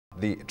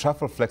The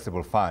Truffle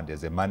Flexible Fund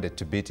has a mandate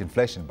to beat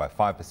inflation by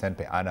 5%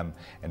 per annum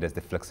and has the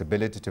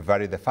flexibility to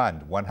vary the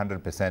fund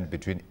 100%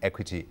 between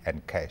equity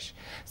and cash.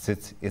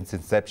 Since its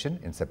inception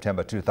in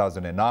September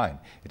 2009,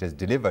 it has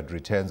delivered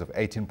returns of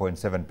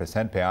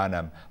 18.7% per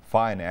annum,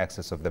 far in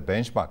excess of the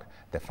benchmark.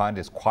 The fund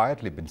has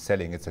quietly been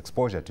selling its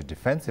exposure to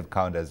defensive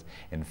counters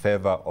in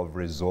favor of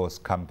resource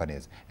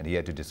companies. And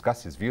here to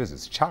discuss his views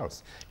is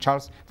Charles.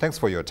 Charles, thanks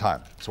for your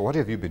time. So what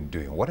have you been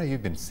doing? What have you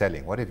been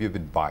selling? What have you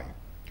been buying?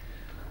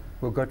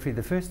 Well, Godfrey,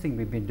 the first thing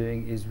we've been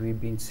doing is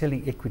we've been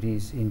selling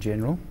equities in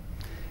general,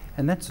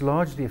 and that's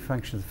largely a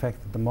function of the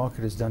fact that the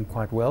market has done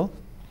quite well,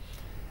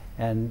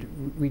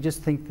 and we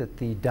just think that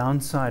the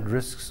downside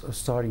risks are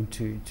starting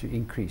to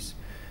increase.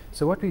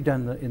 So what we've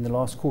done in the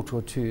last quarter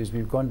or two is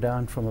we've gone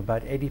down from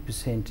about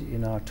 80%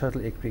 in our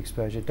total equity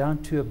exposure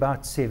down to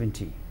about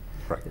 70%.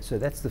 Right. So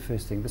that's the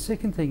first thing. The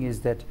second thing is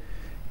that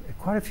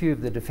quite a few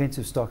of the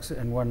defensive stocks,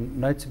 and one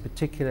notes in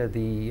particular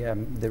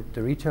the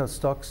retail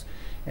stocks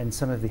and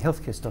some of the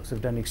healthcare stocks,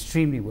 have done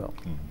extremely well.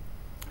 Mm-hmm.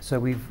 So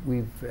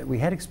we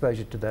had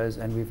exposure to those,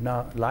 and we've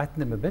now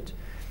lightened them a bit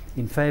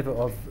in favor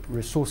of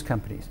resource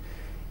companies.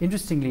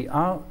 Interestingly,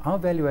 our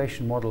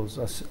valuation models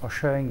are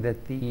showing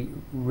that the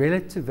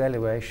relative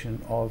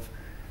valuation of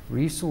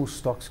resource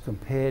stocks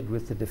compared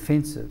with the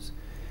defensives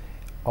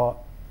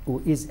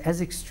is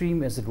as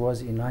extreme as it was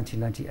in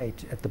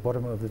 1998 at the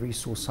bottom of the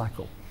resource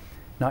cycle.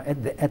 Now,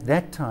 at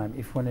that time,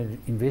 if one had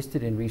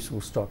invested in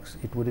resource stocks,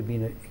 it would have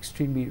been an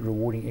extremely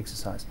rewarding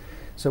exercise.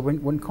 So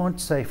one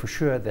can't say for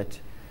sure that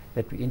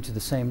we're into the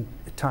same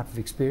type of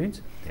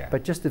experience,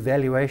 but just the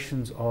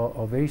valuations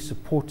are very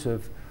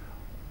supportive,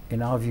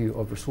 in our view,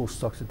 of resource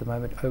stocks at the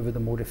moment over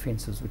the more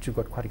defensives, which have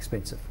got quite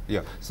expensive.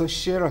 Yeah. So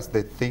share us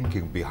the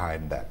thinking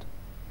behind that.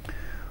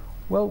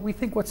 Well, we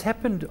think what's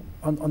happened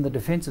on the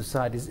defensive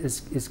side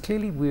is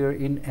clearly we're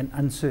in an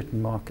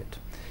uncertain market,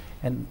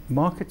 and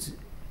markets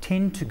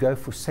tend to go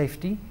for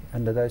safety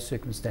under those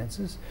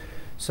circumstances.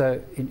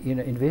 So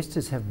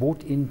investors have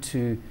bought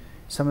into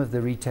some of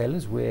the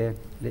retailers where,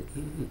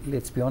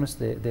 let's be honest,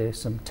 there's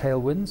some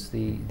tailwinds.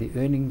 The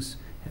earnings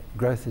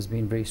growth has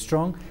been very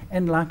strong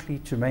and likely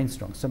to remain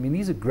strong. So I mean,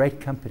 these are great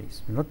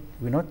companies.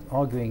 We're not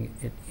arguing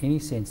in any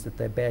sense that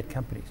they're bad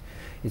companies.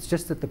 It's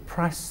just that the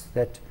price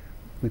that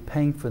we're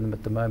paying for them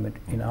at the moment,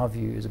 in our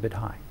view, is a bit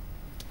high.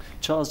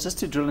 Charles, just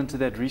to drill into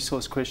that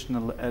resource question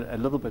a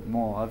little bit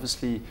more,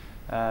 obviously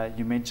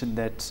you mentioned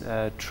that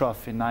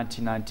trough in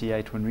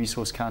 1998 when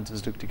resource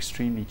counters looked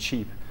extremely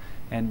cheap,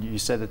 and you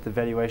said that the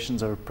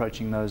valuations are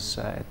approaching those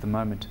at the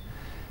moment.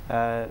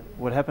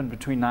 What happened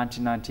between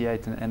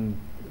 1998 and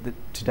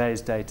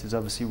today's date is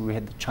obviously we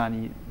had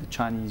the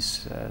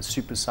Chinese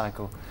super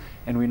cycle,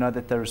 and we know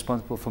that they're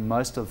responsible for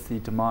most of the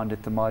demand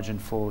at the margin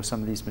for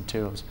some of these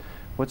materials.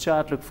 What's your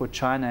outlook for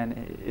China,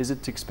 and is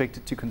it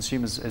expected to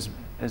consume as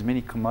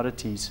many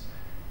commodities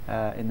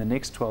in the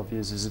next 12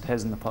 years as it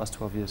has in the past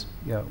 12 years?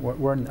 Yeah,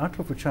 Warren, the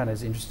outlook for China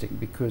is interesting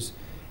because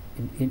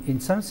in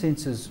some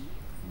senses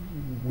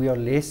we are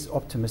less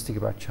optimistic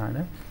about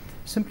China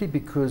simply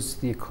because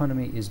the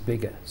economy is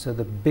bigger. So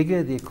the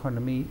bigger the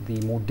economy, the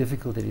more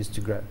difficult it is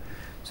to grow.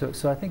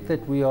 So I think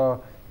that we are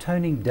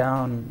toning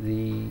down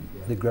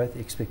the growth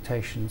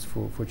expectations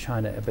for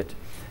China a bit.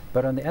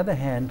 But on the other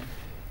hand,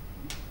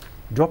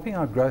 dropping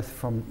our growth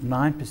from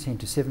 9%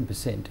 to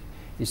 7%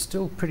 is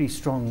still pretty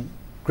strong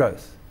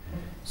growth.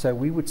 So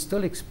we would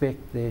still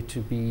expect there to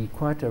be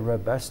quite a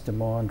robust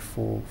demand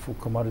for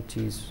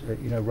commodities,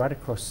 right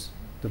across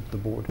the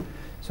board.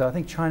 So I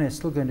think China is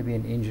still going to be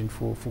an engine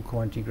for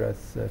commodity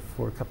growth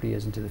for a couple of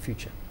years into the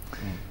future.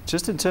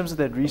 Just in terms of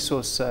that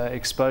resource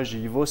exposure,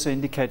 you've also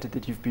indicated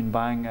that you've been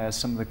buying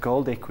some of the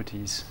gold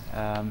equities.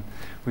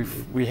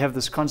 We have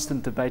this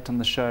constant debate on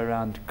the show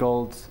around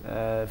gold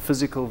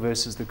physical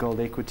versus the gold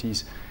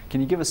equities.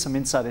 Can you give us some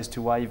insight as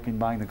to why you've been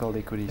buying the gold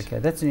equities? Okay,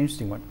 that's an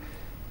interesting one.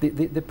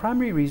 The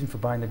primary reason for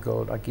buying the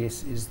gold, I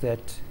guess, is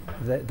that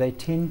they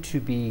tend to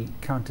be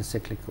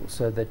counter-cyclical,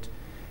 so that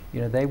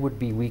they would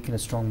be weak in a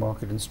strong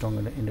market and strong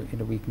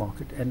in a weak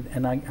market.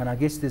 And I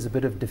guess there's a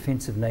bit of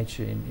defensive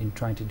nature in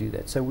trying to do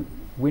that. So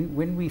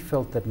when we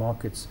felt that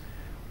markets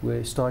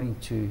were starting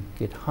to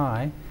get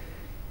high,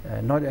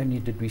 not only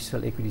did we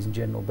sell equities in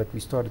general, but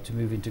we started to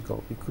move into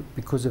gold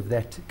because of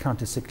that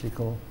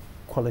counter-cyclical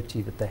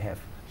quality that they have.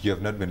 You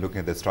have not been looking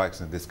at the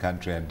strikes in this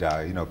country and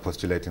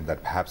postulating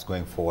that perhaps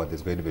going forward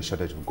there's going to be a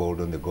shortage of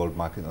gold on the gold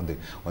market, on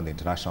the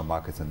international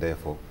markets, and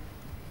therefore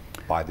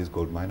buy these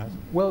gold miners?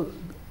 Well,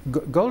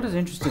 gold is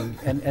interesting,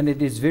 and it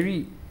is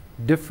very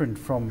different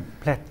from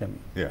platinum.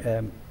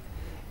 Yeah.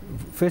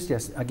 Firstly,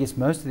 I guess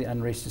most of the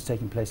unrest is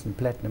taking place in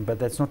platinum, but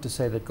that's not to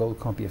say that gold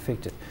can't be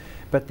affected.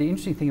 But the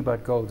interesting thing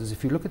about gold is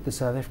if you look at the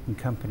South African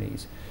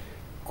companies,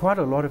 quite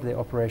a lot of their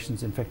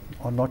operations, in fact,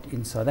 are not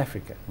in South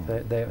Africa.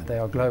 They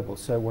are global,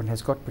 so one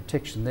has got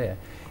protection there.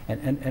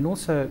 And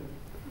also,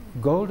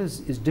 gold is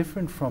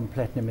different from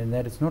platinum in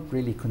that it's not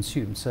really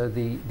consumed. So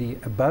the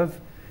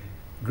above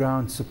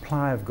ground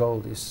supply of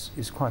gold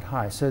is quite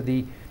high. So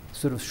the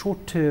sort of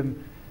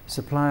short-term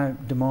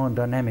supply-demand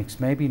dynamics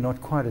may be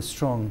not quite as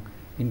strong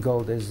in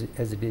gold as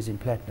it is in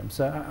platinum.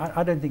 So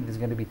I don't think there's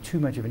going to be too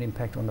much of an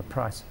impact on the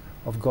price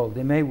of gold.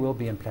 There may well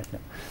be in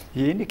platinum.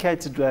 You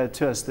indicated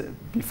to us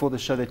that before the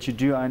show that you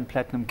do own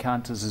platinum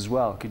counters as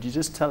well. Could you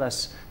just tell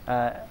us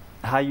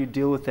how you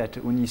deal with that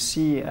when you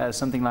see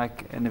something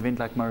like an event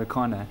like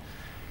Marikana?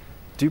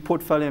 Do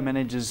portfolio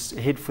managers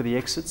head for the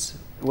exits?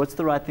 What's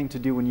the right thing to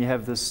do when you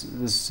have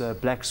this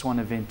black swan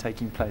event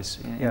taking place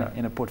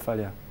in a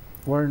portfolio?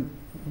 Warren,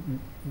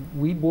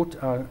 we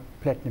bought our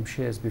platinum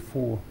shares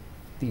before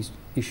these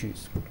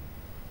issues.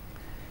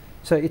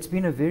 So it's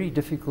been a very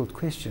difficult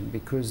question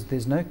because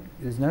there's no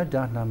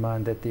doubt in our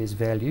mind that there's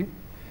value,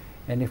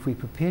 and if we're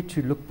prepared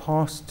to look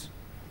past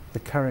the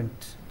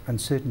current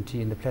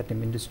uncertainty in the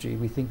platinum industry,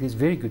 we think there's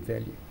very good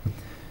value.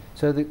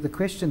 So the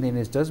question then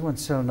is, does one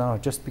sell now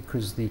just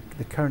because the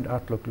current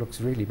outlook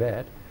looks really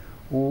bad,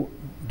 or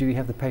do you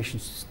have the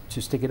patience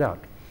to stick it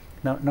out?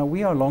 Now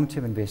we are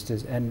long-term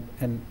investors, and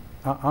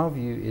our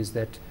view is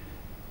that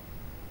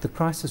the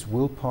crisis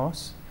will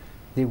pass.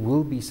 There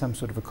will be some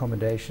sort of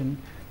accommodation.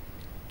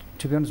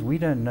 To be honest, we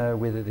don't know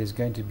whether there's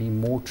going to be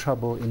more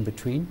trouble in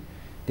between.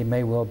 There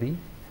may well be.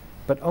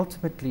 But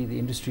ultimately, the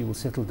industry will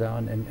settle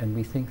down, and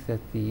we think that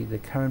the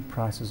current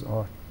prices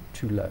are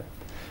too low.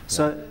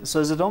 So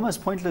is it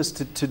almost pointless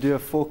to do a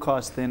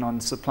forecast then on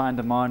supply and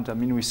demand? I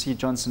mean, we see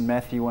Johnson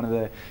Matthey, one of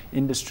the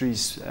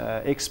industry's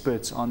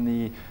experts on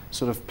the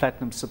sort of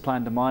platinum supply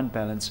and demand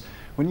balance.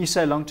 When you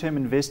say long-term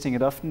investing,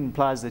 it often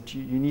implies that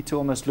you need to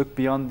almost look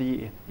beyond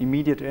the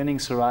immediate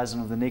earnings horizon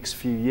of the next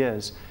few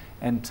years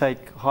and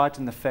take heart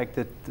in the fact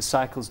that the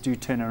cycles do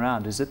turn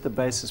around. Is it the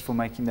basis for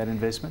making that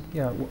investment?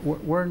 Yeah,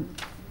 Warren,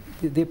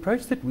 the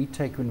approach that we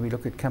take when we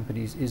look at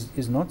companies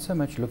is not so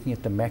much looking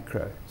at the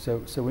macro.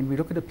 So when we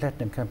look at a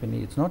platinum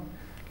company, it's not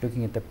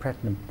looking at the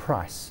platinum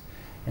price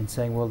and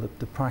saying, well,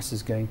 the price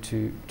is going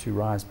to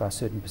rise by a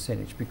certain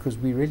percentage, because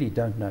we really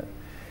don't know.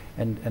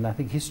 And I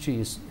think history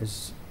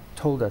has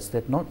told us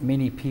that not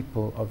many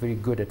people are very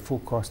good at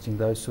forecasting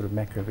those sort of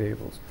macro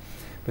variables.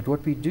 But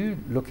what we do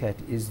look at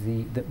is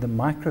the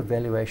micro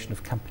valuation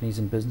of companies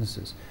and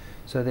businesses,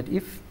 so that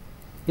if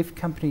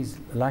companies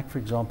like, for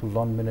example,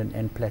 Lonmin and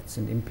Anplats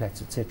and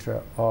Implats,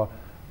 etc., are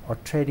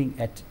trading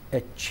at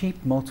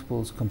cheap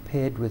multiples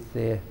compared with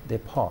their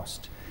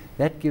past,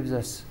 that gives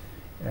us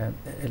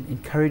an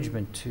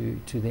encouragement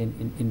to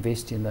then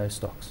invest in those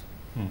stocks.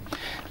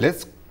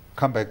 Let's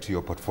come back to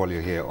your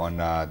portfolio here on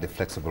the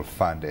flexible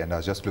fund, and I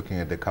was just looking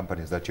at the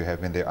companies that you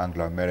have in there: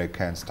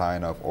 Anglo-American,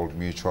 Steinhoff, Old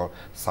Mutual,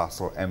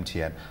 Sasol,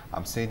 MTN.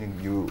 I'm seeing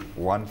you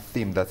one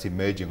theme that's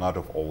emerging out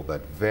of all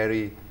that: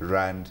 very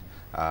rand,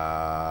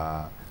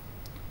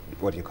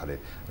 what do you call it?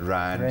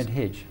 Rand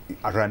hedge.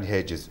 Rand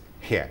hedges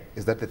here.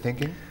 Is that the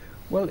thinking?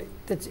 Well,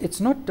 it's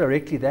not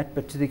directly that,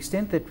 but to the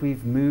extent that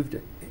we've moved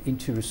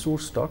into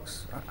resource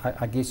stocks,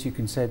 I guess you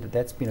can say that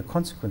that's been a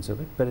consequence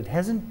of it, but it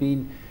hasn't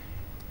been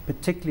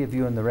particularly a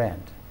view on the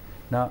rand.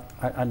 Now,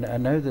 I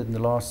know that in the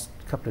last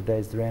couple of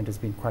days the rand has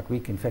been quite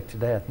weak. In fact,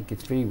 today I think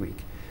it's very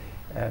weak.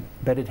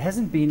 But it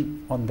hasn't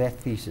been on that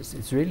thesis.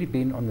 It's really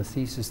been on the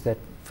thesis that,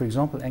 for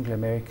example,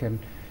 Anglo-American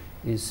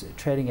is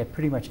trading at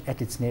pretty much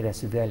at its net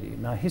asset value.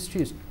 Now,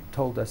 history has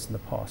told us in the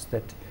past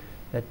that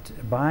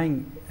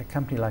buying a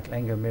company like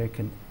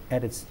Anglo-American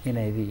at its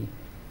NAV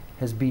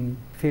has been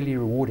fairly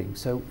rewarding.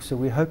 So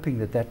we're hoping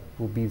that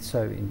will be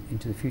so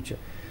into the future.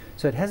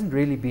 So it hasn't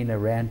really been a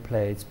rand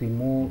play. It's been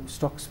more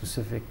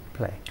stock-specific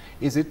play.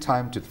 Is it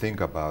time to think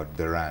about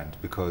the rand?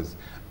 Because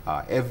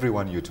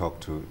everyone you talk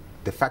to,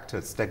 the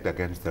factors stacked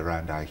against the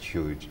rand are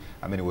huge.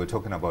 I mean, we're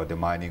talking about the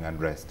mining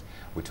unrest.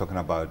 We're talking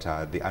about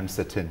the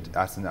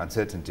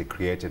uncertainty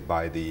created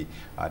by the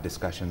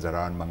discussions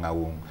around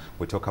Mangaung.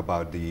 We talk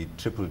about the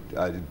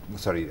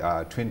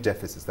twin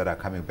deficits that are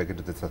coming back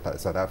into the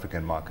South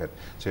African market.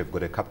 So you've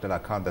got a capital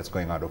account that's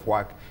going out of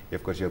whack.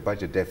 You've got your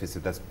budget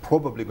deficit that's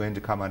probably going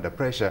to come under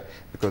pressure,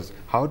 because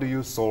how do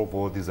you solve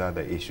all these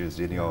other issues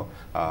in your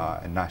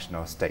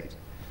national state?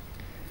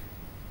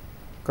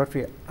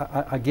 Godfrey,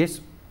 I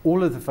guess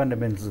all of the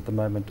fundamentals at the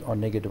moment are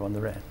negative on the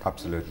rand.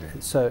 Absolutely.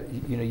 So,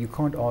 you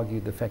can't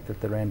argue the fact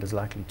that the rand is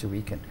likely to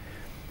weaken.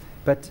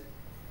 But,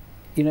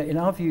 in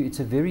our view, it's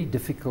a very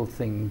difficult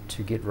thing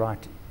to get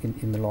right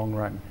in the long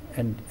run.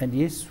 And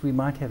yes, we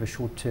might have a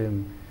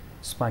short-term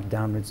spike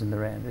downwards in the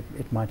rand.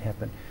 It might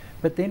happen.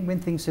 But then when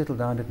things settle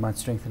down, it might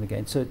strengthen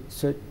again. So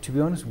to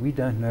be honest, we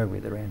don't know where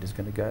the rand is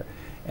going to go.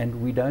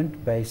 And we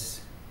don't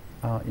base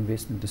our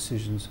investment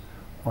decisions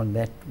on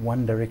that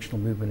one directional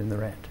movement in the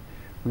rand.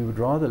 We would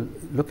rather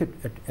look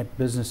at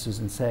businesses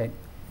and say,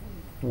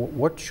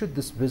 what should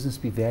this business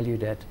be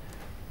valued at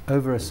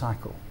over a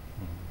cycle?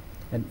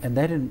 And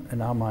that,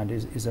 in our mind,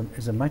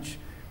 is a much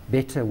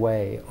better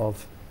way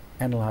of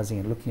analyzing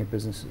and looking at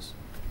businesses.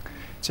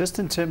 Just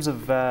in terms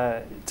of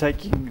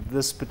taking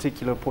this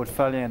particular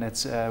portfolio, and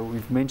it's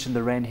we've mentioned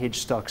the rand hedge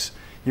stocks.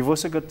 You've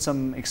also got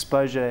some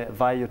exposure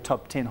via your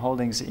top 10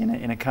 holdings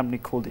in a company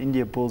called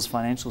India Bulls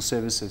Financial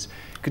Services.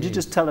 Could you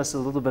just tell us a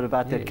little bit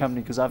about that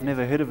company, because I've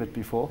never heard of it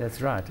before? That's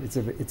right.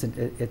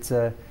 It's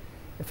a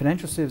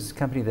financial services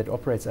company that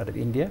operates out of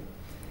India.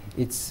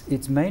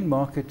 Its main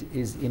market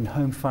is in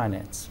home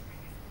finance.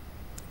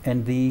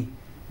 And the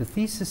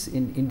thesis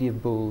in India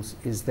Bulls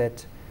is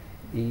that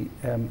the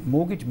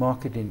mortgage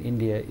market in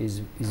India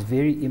is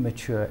very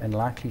immature and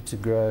likely to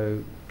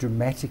grow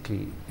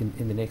dramatically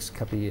in the next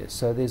couple of years.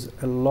 So there's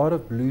a lot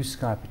of blue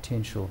sky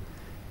potential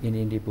in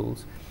India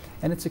Bulls.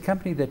 And it's a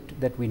company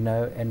that we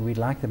know and we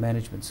like the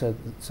management. So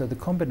the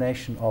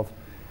combination of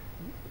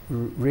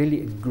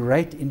really a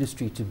great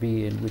industry to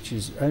be in, which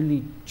is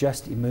only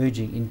just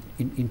emerging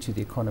into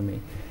the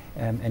economy,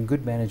 and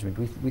good management,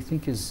 we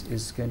think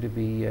is going to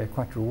be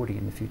quite rewarding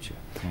in the future.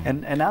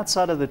 And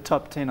outside of the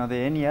top 10, are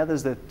there any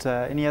others that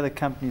any other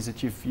companies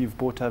that you've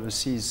bought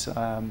overseas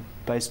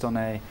based on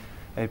a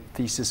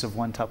thesis of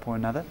one type or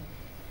another?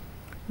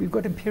 We've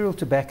got Imperial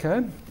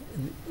Tobacco.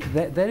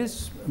 That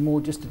is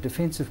more just a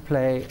defensive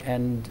play,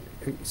 and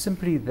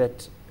simply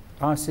that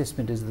our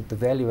assessment is that the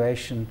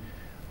valuation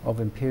of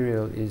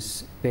Imperial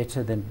is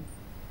better than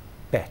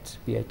BAT.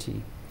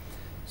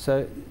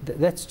 So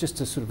that's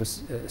just a sort of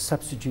a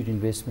substitute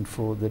investment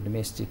for the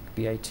domestic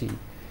BAT.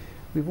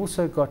 We've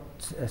also got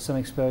some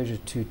exposure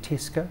to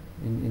Tesco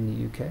in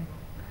the UK.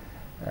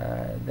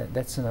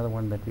 That's another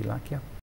one that we like, yeah.